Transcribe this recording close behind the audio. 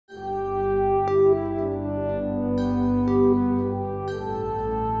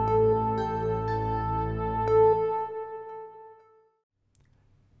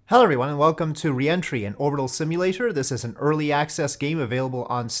Hello everyone and welcome to Reentry, an orbital simulator. This is an early access game available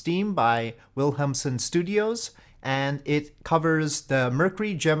on Steam by Wilhelmsen Studios, and it covers the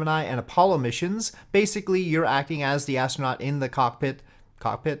Mercury, Gemini, and Apollo missions. Basically, you're acting as the astronaut in the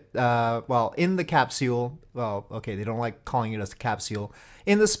in the capsule. Well, okay, they don't like calling it a capsule.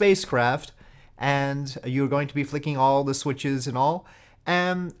 In the spacecraft, and you're going to be flicking all the switches and all.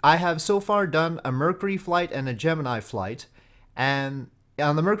 And I have so far done a Mercury flight and a Gemini flight, and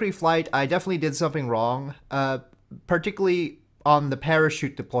on the Mercury flight, I definitely did something wrong, particularly on the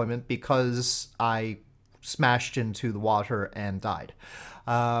parachute deployment because I smashed into the water and died.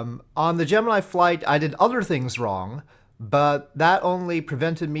 On the Gemini flight, I did other things wrong, but that only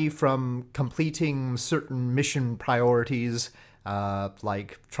prevented me from completing certain mission priorities,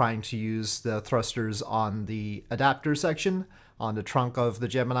 like trying to use the thrusters on the adapter section on the trunk of the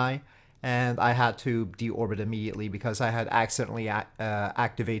Gemini. And I had to deorbit immediately because I had accidentally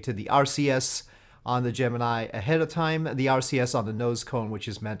activated the RCS on the Gemini ahead of time, the RCS on the nose cone, which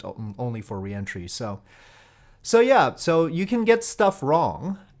is meant only for reentry. So yeah, so you can get stuff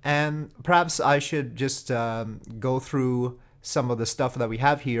wrong, and perhaps I should just go through some of the stuff that we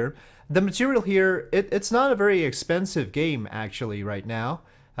have here. The material here, it's not a very expensive game actually right now,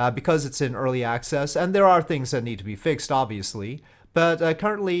 because it's in early access, and there are things that need to be fixed, obviously. But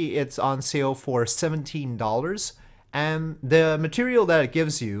currently it's on sale for $17, and the material that it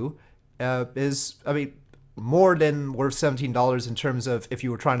gives you is, I mean, more than worth $17 in terms of if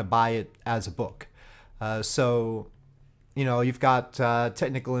you were trying to buy it as a book. So, you know, you've got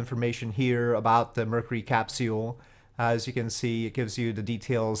technical information here about the Mercury capsule. As you can see, it gives you the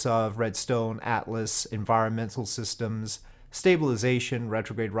details of redstone, atlas, environmental systems, stabilization,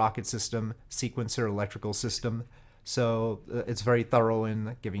 retrograde rocket system, sequencer electrical system. So it's very thorough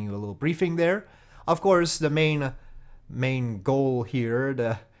in giving you a little briefing there. Of course, the main goal here,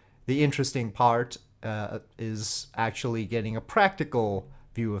 the interesting part, is actually getting a practical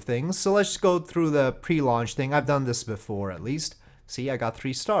view of things. So let's go through the pre-launch thing. I've done this before, at least. See, I got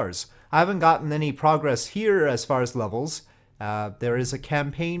 3 stars. I haven't gotten any progress here as far as levels. There is a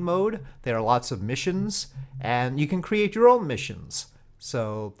campaign mode. There are lots of missions, and you can create your own missions.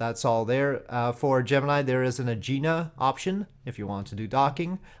 So that's all there. For Gemini, there is an Agena option if you want to do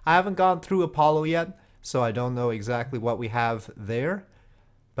docking. I haven't gone through Apollo yet, so I don't know exactly what we have there.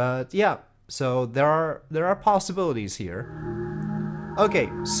 But yeah, so there are possibilities here. Okay,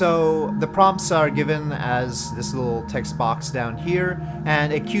 so the prompts are given as this little text box down here,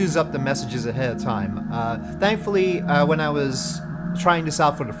 and it queues up the messages ahead of time. Thankfully, when I was trying this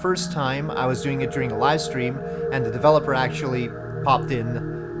out for the first time, I was doing it during a live stream, and the developer actually popped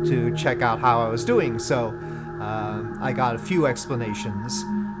in to check out how I was doing, so I got a few explanations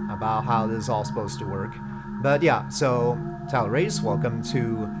about how this is all supposed to work. But yeah, so Tyler Race, welcome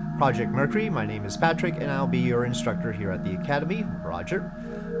to Project Mercury. My name is Patrick, and I'll be your instructor here at the Academy. Roger.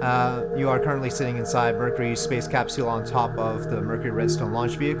 You are currently sitting inside Mercury's space capsule on top of the Mercury Redstone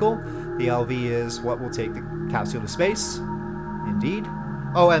launch vehicle. The LV is what will take the capsule to space. Indeed.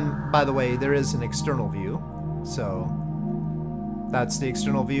 Oh, and by the way, there is an external view, so that's the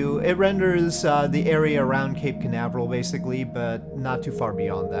external view. It renders the area around Cape Canaveral, basically, but not too far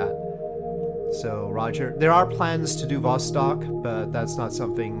beyond that. So, Roger. There are plans to do Vostok, but that's not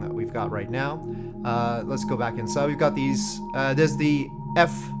something that we've got right now. Let's go back inside. We've got these. There's the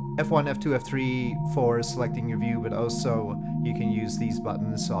F1, F2, F3 for selecting your view, but also you can use these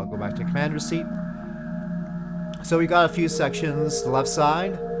buttons. So I'll go back to commander's seat. So we got a few sections. The left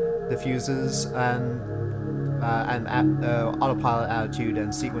side, the fuses, and autopilot attitude and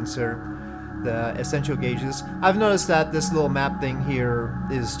sequencer, the essential gauges. I've noticed that this little map thing here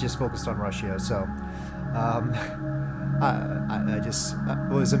is just focused on Russia, so I just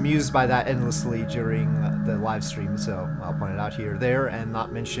was amused by that endlessly during the live stream, so I'll point it out here, there, and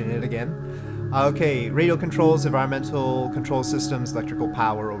not mention it again. Okay, radio controls, environmental control systems, electrical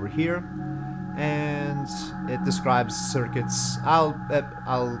power over here, and it describes circuits.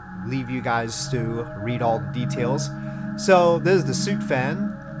 I'll leave you guys to read all the details. So this is the suit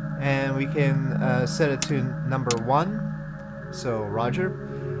fan, and we can set it to number 1. So Roger.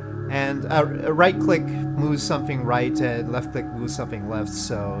 And right click moves something right, and left click moves something left.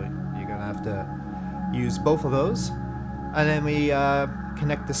 So you're gonna have to use both of those. And then we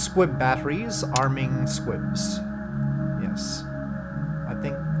connect the squib batteries, arming squibs. Yes, I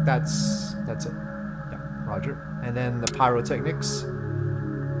think that's it. Yeah, Roger. And then the pyrotechnics.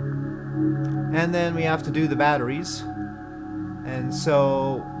 And then we have to do the batteries. And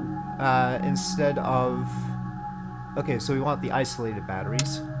so instead of... Okay, so we want the isolated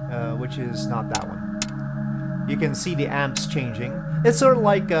batteries, which is not that one. You can see the amps changing. It's sort of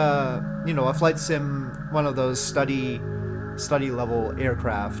like you know, a flight sim, one of those study level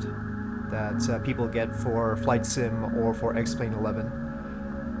aircraft that people get for flight sim or for X-Plane 11.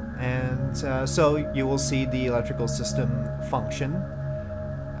 And so you will see the electrical system function.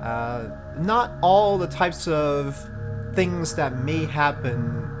 Not all the types of things that may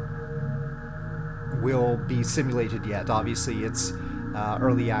happen will be simulated yet. Obviously, it's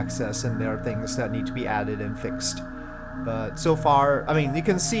early access, and there are things that need to be added and fixed. But so far, I mean, you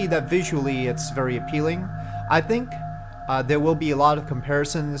can see that visually it's very appealing. I think there will be a lot of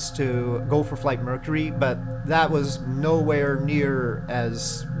comparisons to Go for Flight Mercury, but that was nowhere near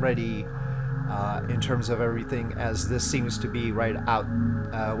as ready in terms of everything as this seems to be right out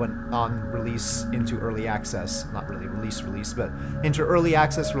when on release into early access. Not really release, but into early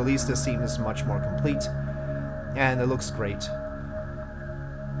access release, this seems much more complete, and it looks great.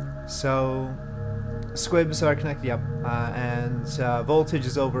 So squibs are connected, yep, and voltage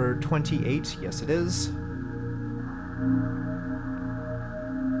is over 28, yes it is.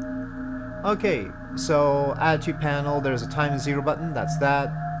 Okay, so attitude panel, there's a time 0 button, that's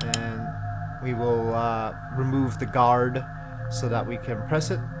that, and we will remove the guard so that we can press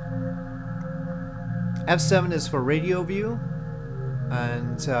it. F7 is for radio view,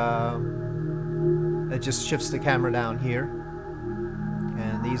 and it just shifts the camera down here.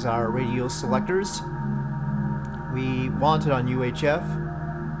 And these are radio selectors. We want it on UHF.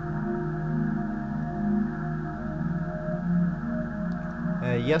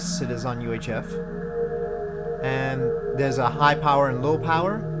 Yes, it is on UHF. And there's a high power and low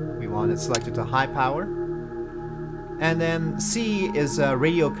power. We want it selected to high power. And then C is a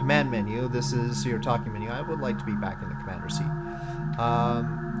radio command menu. This is your talking menu. I would like to be back in the commander seat.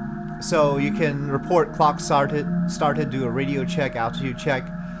 So you can report clock started, do a radio check, altitude check.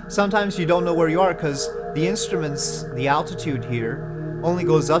 Sometimes you don't know where you are because the instruments, the altitude here, only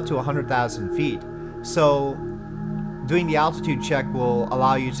goes up to 100,000 feet. So doing the altitude check will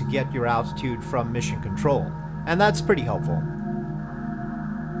allow you to get your altitude from mission control. And that's pretty helpful.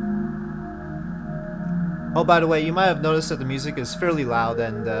 Oh, by the way, you might have noticed that the music is fairly loud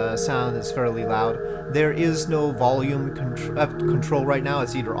and the sound is fairly loud. There is no volume control right now.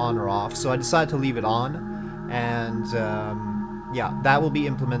 It's either on or off. So I decided to leave it on. And yeah, that will be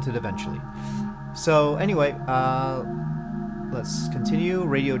implemented eventually. So anyway, let's continue.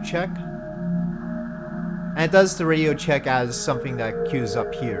 Radio check. And it does the radio check as something that queues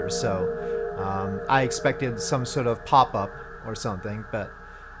up here. So I expected some sort of pop-up or something, but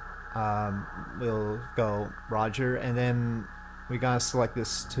we'll go Roger, and then we gotta select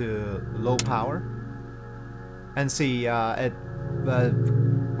this to low power and see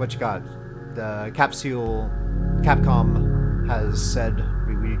what you got. The Capcom has said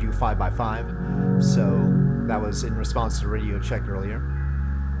we do 5x5, so that was in response to the radio check earlier.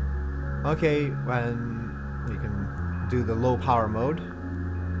 Okay, when we can do the low power mode.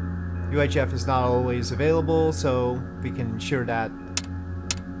 UHF is not always available, so we can ensure that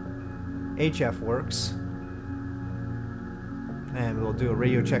HF works. And we'll do a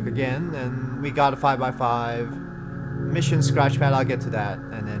radio check again, and we got a 5x5 mission scratchpad. I'll get to that,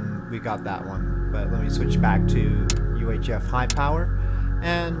 and then we got that one. But let me switch back to UHF high power,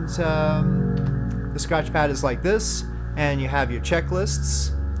 and the scratchpad is like this, and you have your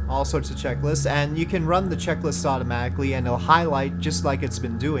checklists, all sorts of checklists, and you can run the checklists automatically, and it'll highlight, just like it's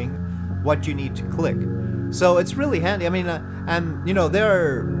been doing, what you need to click. So it's really handy. I mean, and you know, there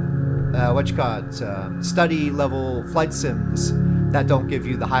are study level flight sims that don't give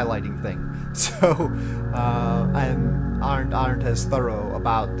you the highlighting thing, so and aren't as thorough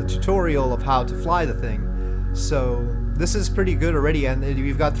about the tutorial of how to fly the thing. So this is pretty good already, and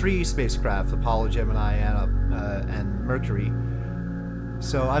you've got 3 spacecraft: Apollo, Gemini, and Mercury.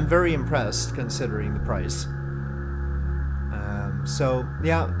 So I'm very impressed considering the price. So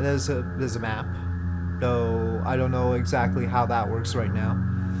yeah, there's a map, though I don't know exactly how that works right now,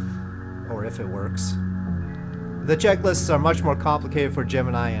 or if it works. The checklists are much more complicated for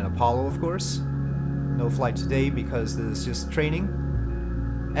Gemini and Apollo, of course. No flight today because this is just training.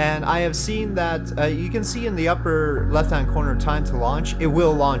 And I have seen that, you can see in the upper left-hand corner time to launch, it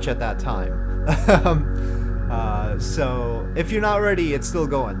will launch at that time. So if you're not ready, it's still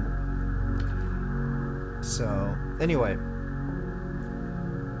going. So anyway.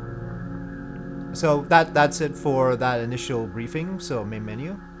 So that's it for that initial briefing, so main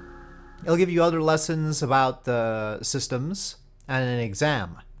menu. It'll give you other lessons about the systems and an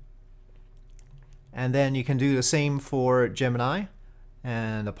exam. And then you can do the same for Gemini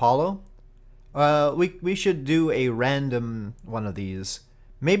and Apollo. We should do a random one of these.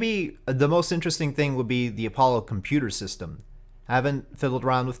 Maybe the most interesting thing would be the Apollo computer system. I haven't fiddled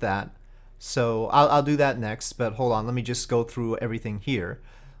around with that. So I'll do that next, but hold on, let me just go through everything here.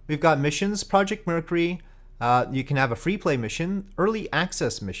 We've got missions, Project Mercury. You can have a free play mission, early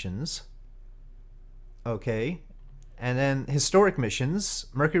access missions. Okay. And then historic missions,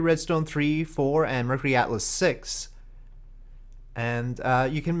 Mercury Redstone 3, 4, and Mercury Atlas 6. And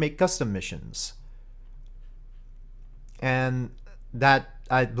you can make custom missions. And that,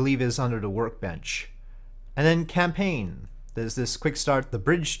 I believe, is under the workbench. And then campaign. There's this quick start, the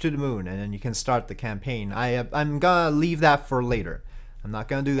bridge to the moon, and then you can start the campaign. I'm gonna leave that for later. I'm not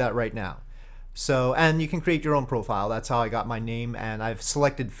gonna do that right now. So, and you can create your own profile. That's how I got my name, and I've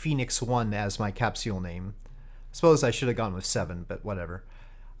selected Phoenix 1 as my capsule name. I suppose I should have gone with 7, but whatever.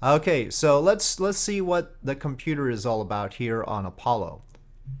 Okay, so let's see what the computer is all about here on Apollo.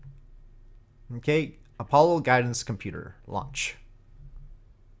 Okay, Apollo Guidance Computer, launch.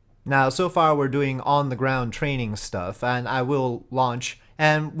 Now, so far we're doing on-the-ground training stuff, and I will launch,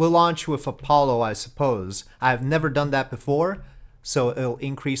 and we'll launch with Apollo, I suppose. I've never done that before, so it'll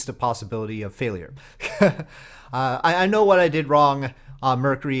increase the possibility of failure. I know what I did wrong on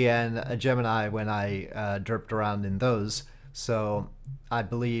Mercury and Gemini when I derped around in those, so I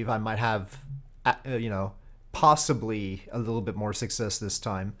believe I might have, you know, possibly a little bit more success this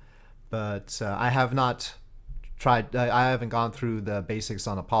time, but I have not tried. I haven't gone through the basics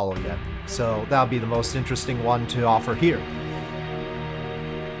on Apollo yet, so that'll be the most interesting one to offer here.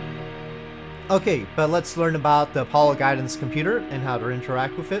 Okay, but let's learn about the Apollo Guidance Computer and how to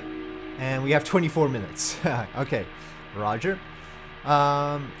interact with it, and we have 24 minutes. Okay, roger.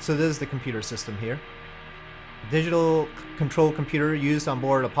 So this is the computer system here. Digital control computer used on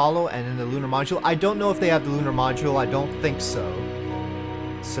board Apollo and in the lunar module. I don't know if they have the lunar module. I don't think so.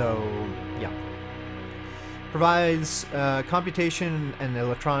 So, yeah. Provides computation and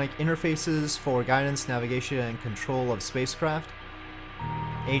electronic interfaces for guidance, navigation, and control of spacecraft.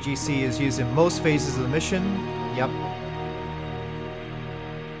 AGC is used in most phases of the mission. Yep.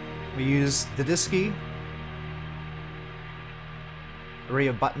 We use the Disky. Array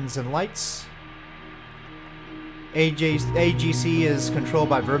of buttons and lights. AGC is controlled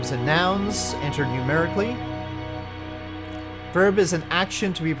by verbs and nouns, entered numerically. Verb is an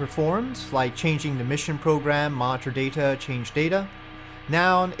action to be performed, like changing the mission program, monitor data, change data.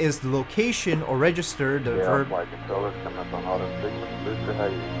 Noun is the location or register the verb.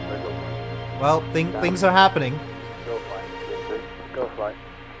 Well, things are happening. Go flight. Go flight.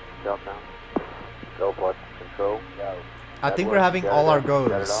 Countdown. Go flight. Control. Go. I think we're having all our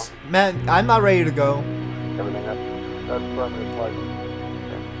goes. Man, I'm not ready to go. Everything up. That's primary flight.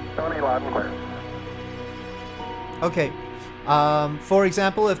 Tony, loud and clear. Okay. For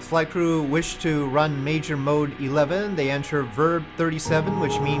example, if the flight crew wish to run major mode 11, they enter verb 37,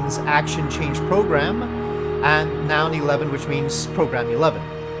 which means action change program, and noun 11, which means program 11.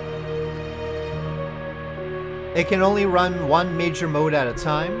 It can only run one major mode at a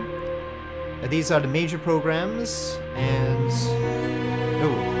time. These are the major programs, and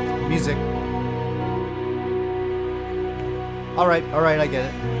oh, music. All right, I get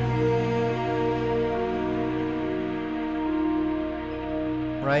it.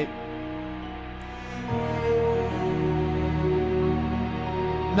 Right?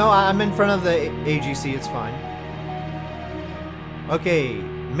 No, I'm in front of the AGC, it's fine. Okay,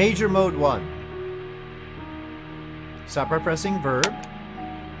 major mode 1. Stop by pressing verb.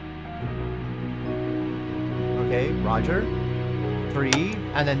 Okay, roger. 3,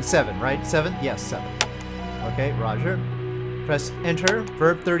 and then 7, right? 7? Yes, 7. Okay, roger. Press enter,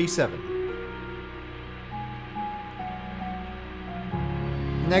 verb 37.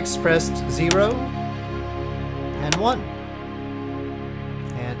 Next, press 0 and 1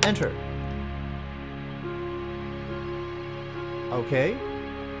 and enter. Okay.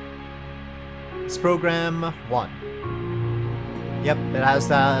 It's program 1. Yep, it has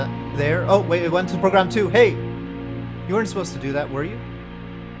that there. Oh, wait, it went to program 2. Hey! You weren't supposed to do that, were you?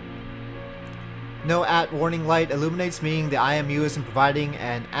 No @ warning light illuminates, meaning the IMU isn't providing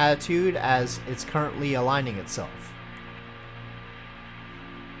an attitude as it's currently aligning itself.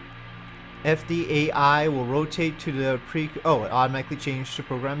 If the AI will rotate to the it automatically changed to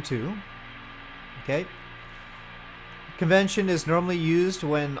program 2. Okay. Convention is normally used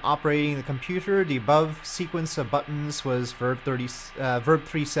when operating the computer. The above sequence of buttons was verb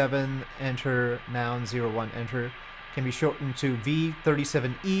 37, enter, noun 01, enter. Can be shortened to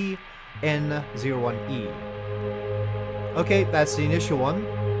V37E, N01E. Okay, that's the initial one.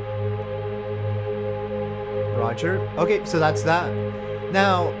 Roger. Okay, so that's that.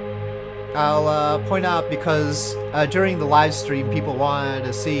 Now, I'll point out, because during the live stream people wanted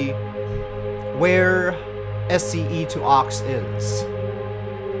to see where SCE to aux is.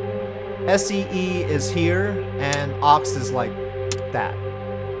 SCE is here, and aux is like that.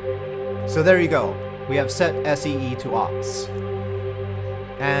 So there you go. We have set SEE to aux.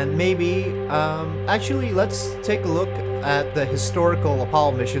 And maybe, actually, let's take a look at the historical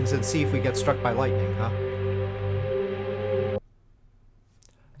Apollo missions and see if we get struck by lightning, huh?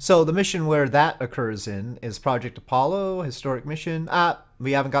 So the mission where that occurs in is Project Apollo, historic mission.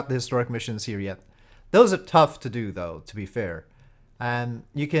 We haven't got the historic missions here yet. Those are tough to do, though, to be fair. And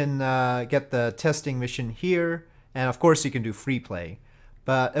you can get the testing mission here, and of course you can do free play.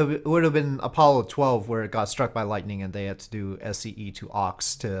 But it would have been Apollo 12 where it got struck by lightning and they had to do SCE to aux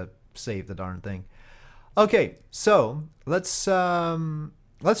to save the darn thing. Okay, so let's plunge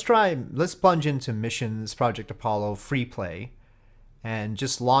into missions, Project Apollo free play, and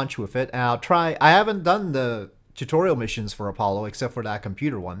just launch with it. And I haven't done the tutorial missions for Apollo except for that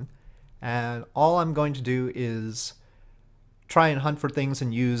computer one. And all I'm going to do is try and hunt for things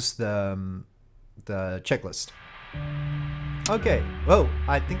and use the checklist. Okay. Whoa,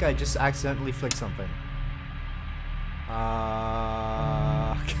 I think I just accidentally flicked something.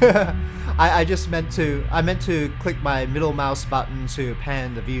 I meant to click my middle mouse button to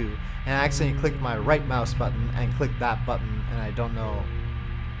pan the view, and I accidentally clicked my right mouse button and clicked that button, and I don't know.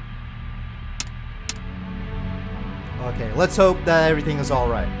 Okay, let's hope that everything is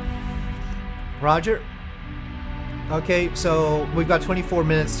alright. Roger. Okay, so we've got 24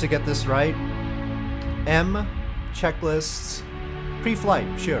 minutes to get this right. M, checklists,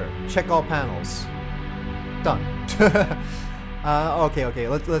 pre-flight, sure. Check all panels. Done. Okay,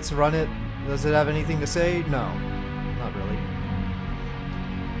 let's run it. Does it have anything to say? No, not really.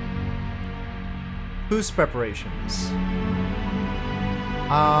 Boost preparations.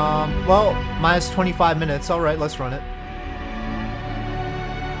 Well, minus 25 minutes. All right, let's run it.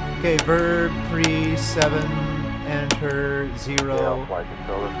 Okay, verb 3, 7, enter 0, 1,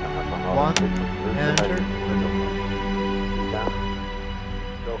 enter.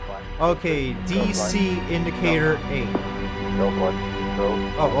 Okay, DC indicator 8.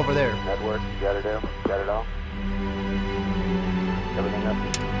 Oh, over there. Network, you got it there? Got it all? Everything up?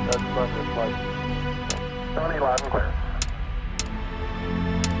 That's perfect, flight. 2011, clear.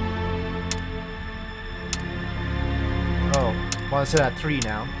 Oh, well, it's at 3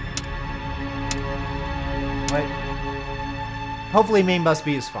 now. Wait. Hopefully main bus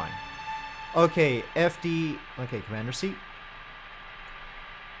B is fine. Okay, FD... Okay, commander seat.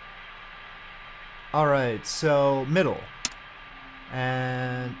 Alright, so middle.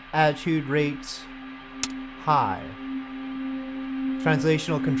 And attitude rate high.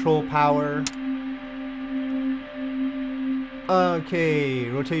 Translational control power. Okay,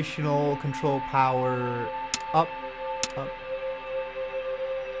 rotational control power up, up.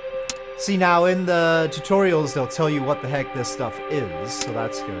 See, now in the tutorials they'll tell you what the heck this stuff is, so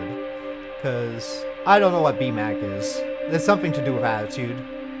that's good. Because I don't know what BMAC is. It's something to do with attitude.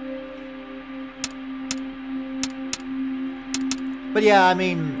 But yeah, I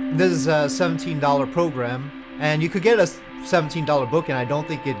mean, this is a $17 program, and you could get a $17 book, and I don't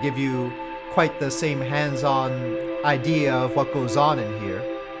think it'd give you quite the same hands-on idea of what goes on in here.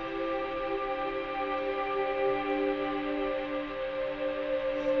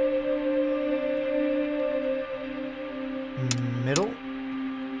 Middle.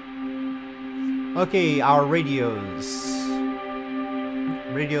 Okay, our radios.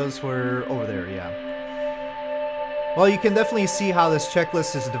 Radios were over there, yeah. Well, you can definitely see how this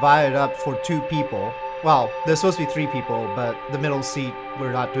checklist is divided up for 2 people. Well, there's supposed to be 3 people, but the middle seat,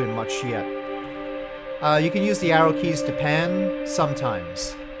 we're not doing much yet. You can use the arrow keys to pan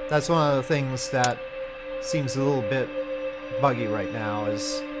sometimes. That's one of the things that seems a little bit buggy right now,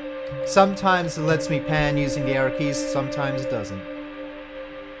 is sometimes it lets me pan using the arrow keys, sometimes it doesn't.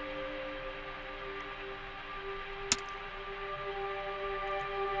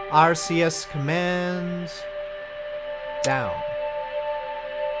 RCS command... down.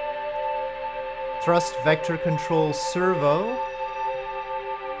 Thrust vector control servo.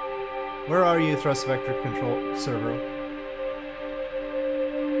 Where are you, thrust vector control servo?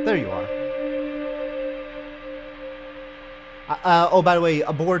 There you are. Oh, by the way,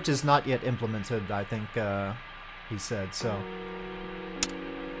 abort is not yet implemented, I think he said, so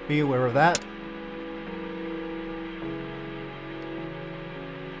be aware of that.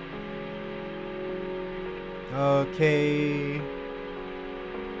 Okay.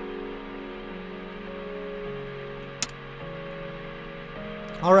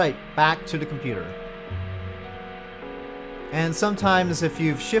 Alright, back to the computer. And sometimes if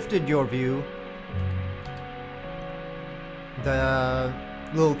you've shifted your view,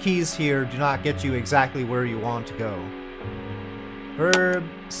 little keys here do not get you exactly where you want to go. Verb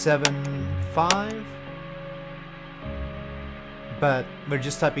 7.5. But we're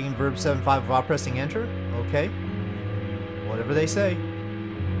just typing in verb 7.5 without pressing enter. Okay. Whatever they say.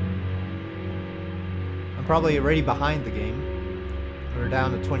 I'm probably already behind the game. We're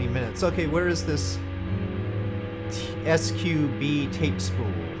down to 20 minutes. Okay, where is this SQB tape spool?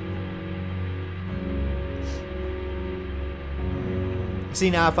 See,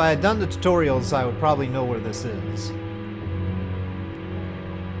 now if I had done the tutorials, I would probably know where this is.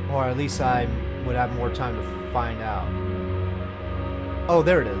 Or at least I would have more time to find out. Oh,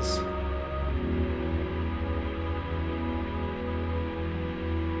 there it is.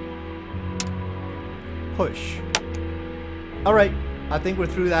 Push. Alright, I think we're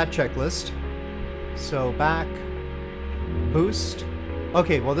through that checklist. So back, boost.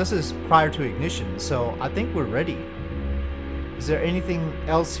 Okay, well this is prior to ignition, so I think we're ready. Is there anything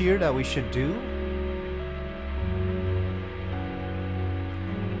else here that we should do?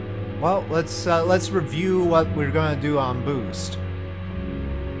 Well, let's review what we're gonna do on boost.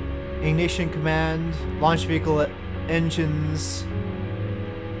 Ignition command, launch vehicle engines,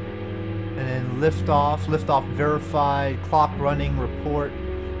 and then liftoff verified, clock running report,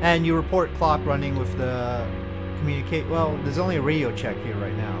 and you report clock running with the communicate. Well, there's only a radio check here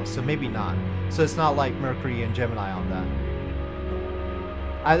right now, so maybe not. So it's not like Mercury and Gemini on that.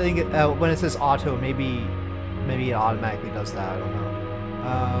 I think when it says auto, maybe it automatically does that. I don't know.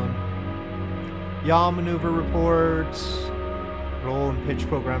 Yaw maneuver report, roll and pitch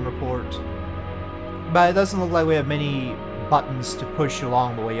program report. But it doesn't look like we have many buttons to push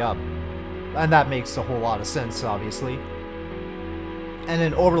along the way up, and that makes a whole lot of sense, obviously. And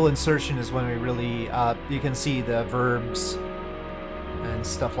then orbital insertion is when we really you can see the verbs and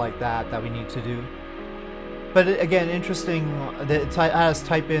stuff like that we need to do. But again, interesting that it has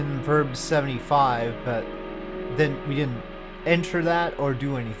type in verb 75, but then we didn't enter that or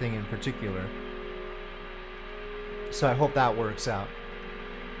do anything in particular. So I hope that works out.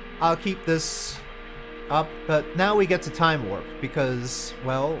 I'll keep this up, but now we get to time warp because,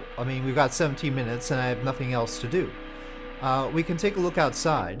 well, I mean, we've got 17 minutes and I have nothing else to do. We can take a look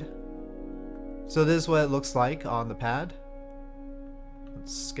outside. So this is what it looks like on the pad.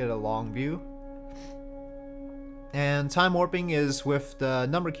 Let's get a long view. And time warping is with the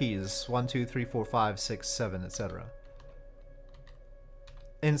number keys 1, 2, 3, 4, 5, 6, 7, etc.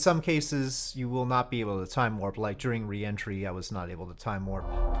 In some cases, you will not be able to time warp, like during Reentry, I was not able to time warp.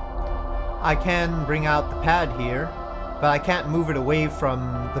 I can bring out the pad here, but I can't move it away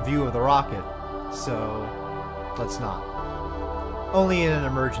from the view of the rocket, so let's not. Only in an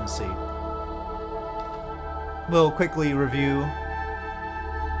emergency. We'll quickly review.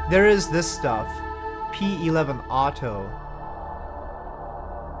 There is this stuff. P11 Auto.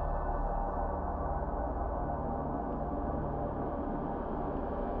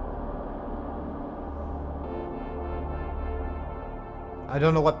 I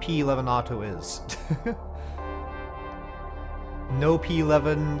don't know what P11 Auto is. No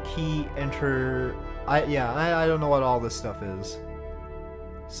P11 key enter. I don't know what all this stuff is.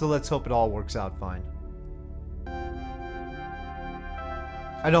 So let's hope it all works out fine.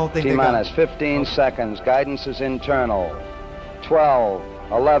 I don't think T-minus 15 seconds. Guidance is internal. 12,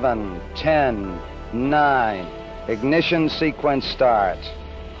 11, 10, 9. Ignition sequence starts.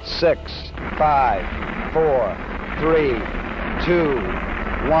 6, 5, 4, 3, 2,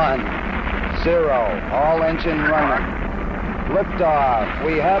 1, 0. All engine running. Liftoff.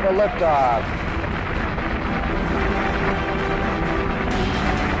 We have a liftoff.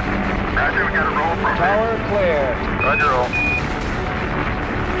 Roger, we got a roll from Tower clear. Roger, roll.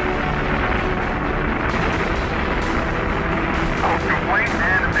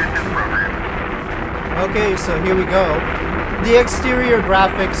 Okay, so here we go. The exterior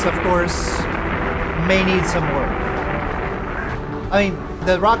graphics, of course, may need some work. I mean,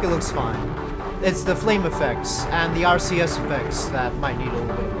 the rocket looks fine. It's the flame effects and the RCS effects that might need a little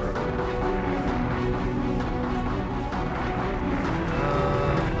bit of work.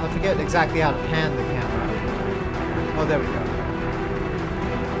 I forget exactly how to pan the camera. Oh, there we go.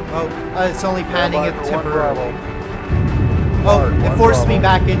 Oh, it's only panning it temporarily. Oh, it forced me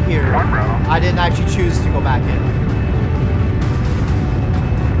back in here. I didn't actually choose to go back in.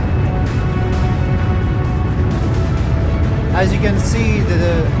 As you can see,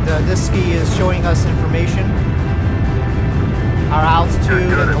 this ski is showing us information. Our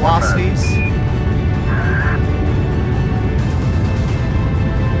altitude and velocities.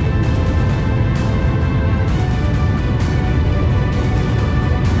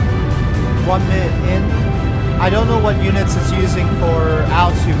 One minute in. I don't know what units it's using for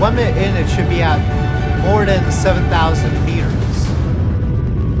altitude. 1 minute in, it should be at more than 7,000 meters.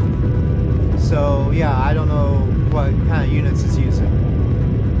 So yeah, I don't know what kind of units it's using.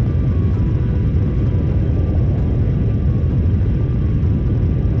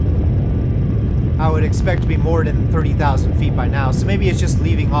 I would expect to be more than 30,000 feet by now, so maybe it's just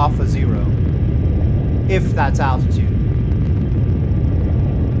leaving off a 0. If that's altitude.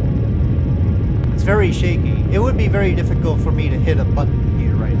 It's very shaky. It would be very difficult for me to hit a button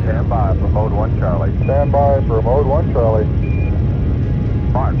here right now. Stand by for mode 1 Charlie. Stand by for mode 1 Charlie.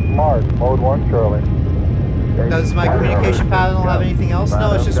 Mark. Mode 1 Charlie. Does my communication panel have anything else?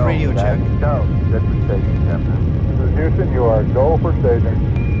 No, it's just radio check. Go. Good for staging, Gemini. This is Houston, you are go for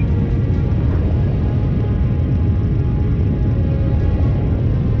staging.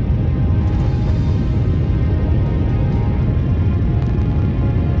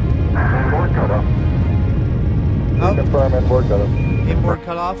 Oh. Confirm inboard cutoff. Inboard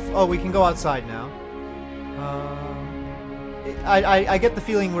cutoff. Oh, we can go outside now. I get the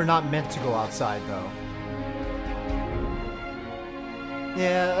feeling we're not meant to go outside, though.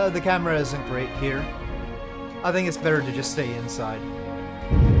 Yeah, the camera isn't great here. I think it's better to just stay inside.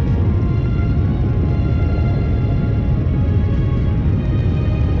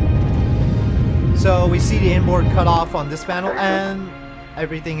 So we see the inboard cutoff on this panel, and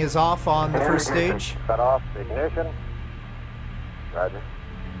everything is off on the first stage. Cut off. Ignition. Roger.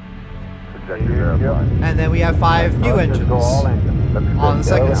 Trajectory verified. And then we have 5 new engines Go all engines. on the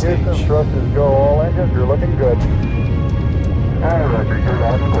second Houston, stage. thrust is go all engines, you're looking good. Roger. You're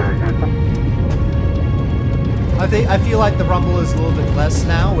loud and clear, Houston. I feel like the rumble is a little bit less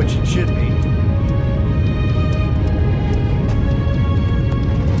now, which it should be.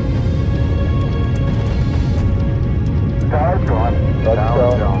 Tower's going.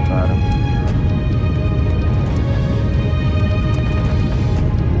 Tower's going, Adam.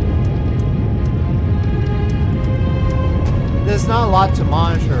 There's not a lot to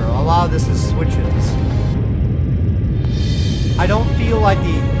monitor. A lot of this is switches. I don't feel like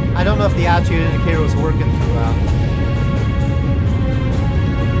I don't know if the attitude indicator was working throughout.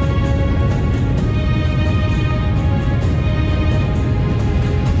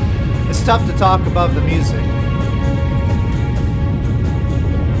 It's tough to talk above the music.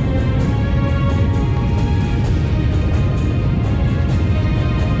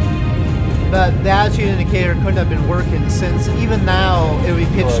 But the attitude indicator couldn't have been working since even now it would be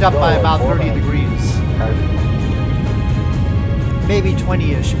pitched up by about 30 degrees. Maybe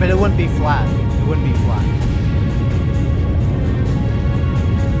 20-ish, but it wouldn't be flat. It wouldn't be flat.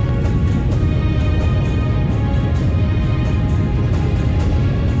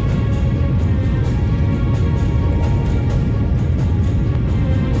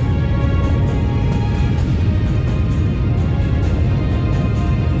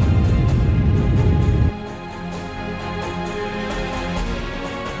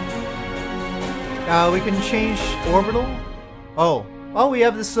 We can change orbital. Oh, we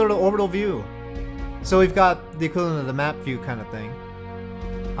have this sort of orbital view. So we've got the equivalent of the map view kind of thing.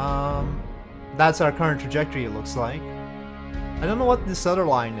 That's our current trajectory, it looks like. I don't know what this other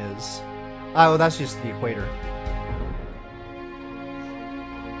line is. Oh, that's just the equator.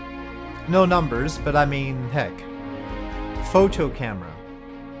 No numbers, but I mean, heck. Photo camera.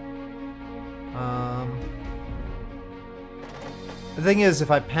 The thing is,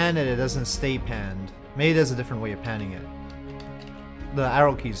 if I pan it, it doesn't stay panned. Maybe there's a different way of panning it. The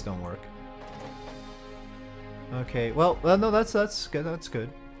arrow keys don't work. Okay, well, no, that's good. That's good.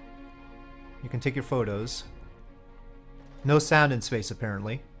 You can take your photos. No sound in space,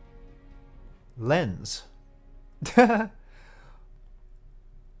 apparently. Lens. Come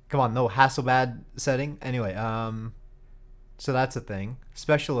on, no Hasselblad setting. Anyway, so that's a thing.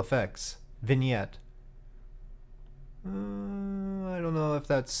 Special effects. Vignette. I don't know if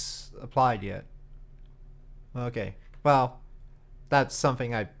that's applied yet. Okay, well, that's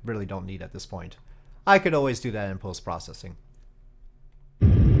something I really don't need at this point. I could always do that in post-processing.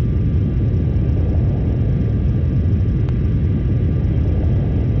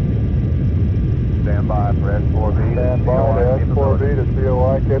 Stand by for S4B. Stand by to S4B to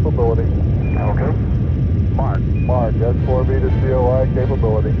COI capability. Okay. Mark. S4B to COI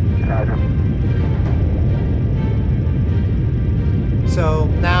capability. Roger. So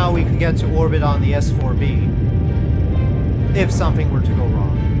now we can get to orbit on the S4B if something were to go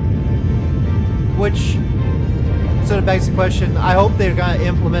wrong. Which sort of begs the question, I hope they're going to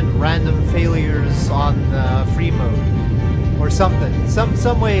implement random failures on free mode or something.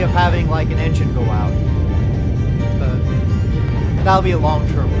 Some way of having like an engine go out. But that'll be a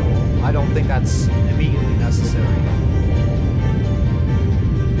long-term goal. I don't think that's immediately necessary. necessary.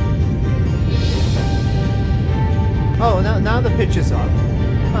 Oh, now the pitch is up.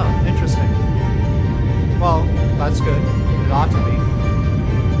 Oh, interesting. Well, that's good. It ought to be.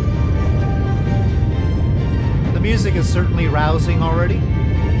 The music is certainly rousing already.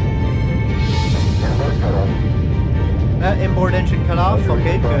 Inboard engine cut off.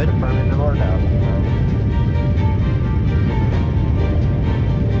 Okay, good.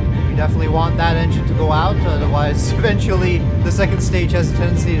 We definitely want that engine to go out, otherwise eventually the second stage has a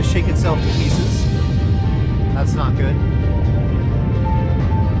tendency to shake itself to pieces. That's not good.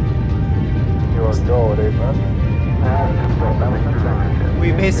 Your go at 8 minutes.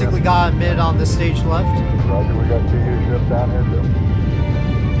 We basically got a mid on this stage left. Roger, we got 2 U-ships down here too.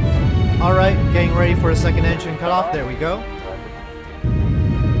 Alright, getting ready for a second engine cutoff. There we go.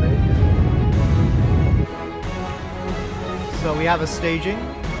 So we have a staging.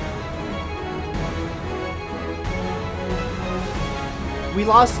 We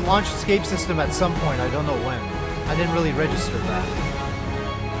lost the launch escape system at some point, I don't know when. I didn't really register that.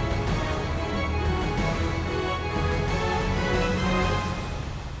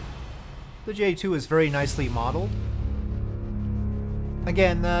 The J2 is very nicely modeled.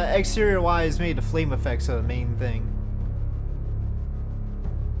 Again, exterior-wise, maybe the flame effects are the main thing.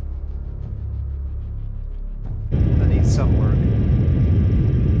 That needs some work.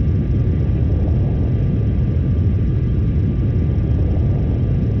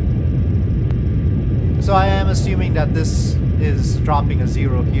 So I am assuming that this is dropping a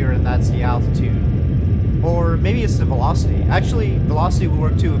 0 here and that's the altitude. Or maybe it's the velocity. Actually, velocity will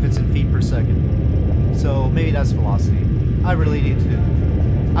work too if it's in feet per second. So maybe that's velocity. I really need to...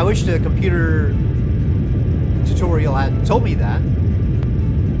 I wish the computer tutorial had told me that.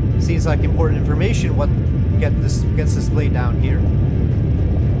 Seems like important information what gets displayed down here.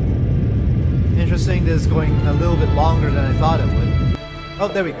 Interesting, this is going a little bit longer than I thought it would. Oh,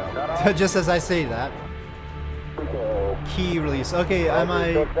 there we go. Just as I say that. Key release. Okay, am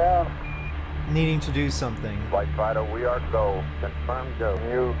I needing to do something? Flight fighter, we are go. Confirmed go.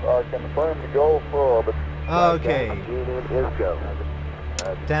 You are confirmed to go for orbit. Okay. Unit is go.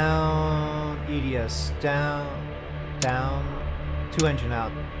 Down, EDS, down, 2 engine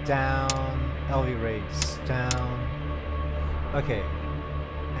out, down, LV rates, down. Okay.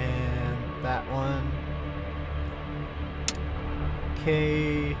 And that one.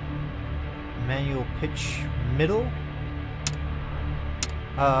 Okay. Manual pitch middle.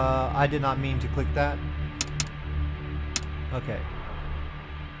 I did not mean to click that. Okay.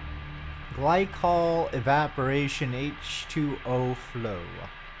 Glycol evaporation H2O flow.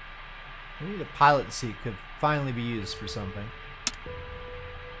 Maybe the pilot seat could finally be used for something.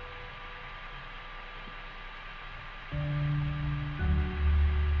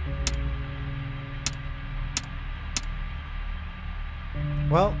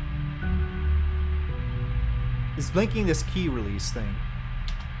 Well, it's blinking this key release thing.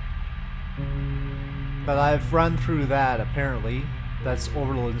 But I've run through that apparently. That's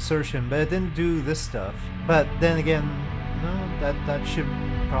orbital insertion, but it didn't do this stuff. But then again, no, that should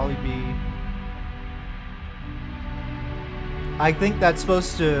probably be... I think that's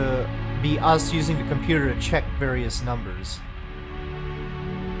supposed to be us using the computer to check various numbers.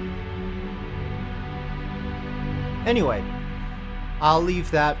 Anyway, I'll leave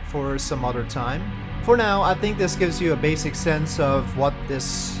that for some other time. For now, I think this gives you a basic sense of what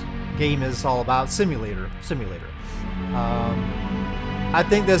this game is all about. Simulator. I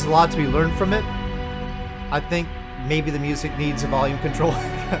think there's a lot to be learned from it. I think maybe the music needs a volume control.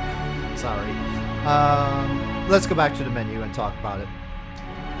 Sorry. Let's go back to the menu and talk about it.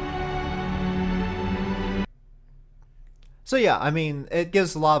 So yeah, I mean, it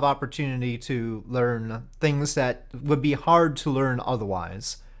gives a lot of opportunity to learn things that would be hard to learn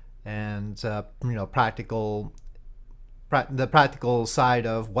otherwise. And, you know, the practical side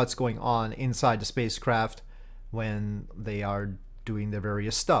of what's going on inside the spacecraft when they are doing their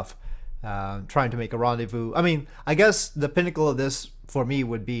various stuff, trying to make a rendezvous. I mean, I guess the pinnacle of this for me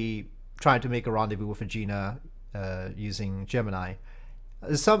would be trying to make a rendezvous with Agena using Gemini.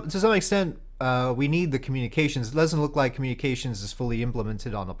 To some extent, we need the communications. It doesn't look like communications is fully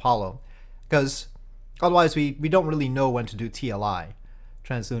implemented on Apollo, because otherwise we don't really know when to do TLI,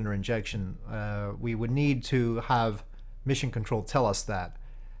 translunar injection. We would need to have mission control tell us that.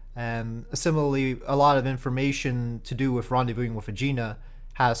 And similarly, a lot of information to do with rendezvousing with Agena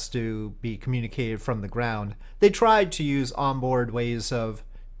has to be communicated from the ground. They tried to use onboard ways of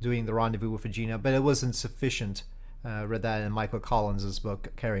doing the rendezvous with Agena, but it wasn't sufficient. Read that in Michael Collins's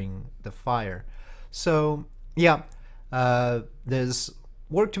book, Carrying the Fire. So, yeah, there's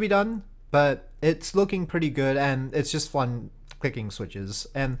work to be done, but it's looking pretty good, and it's just fun clicking switches.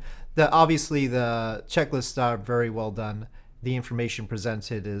 And obviously the checklists are very well done. The information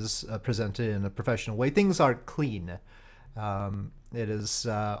presented is presented in a professional way. Things are clean. It is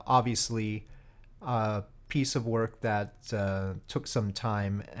obviously a piece of work that took some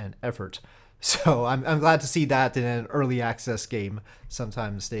time and effort. So I'm glad to see that in an early access game.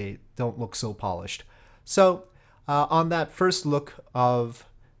 Sometimes they don't look so polished. So on that first look of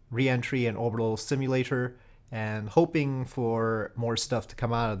Reentry and Orbital Simulator, and hoping for more stuff to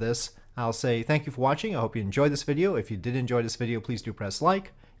come out of this, I'll say thank you for watching. I hope you enjoyed this video. If you did enjoy this video, please do press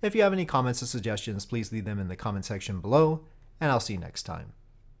like. If you have any comments or suggestions, please leave them in the comment section below, and I'll see you next time.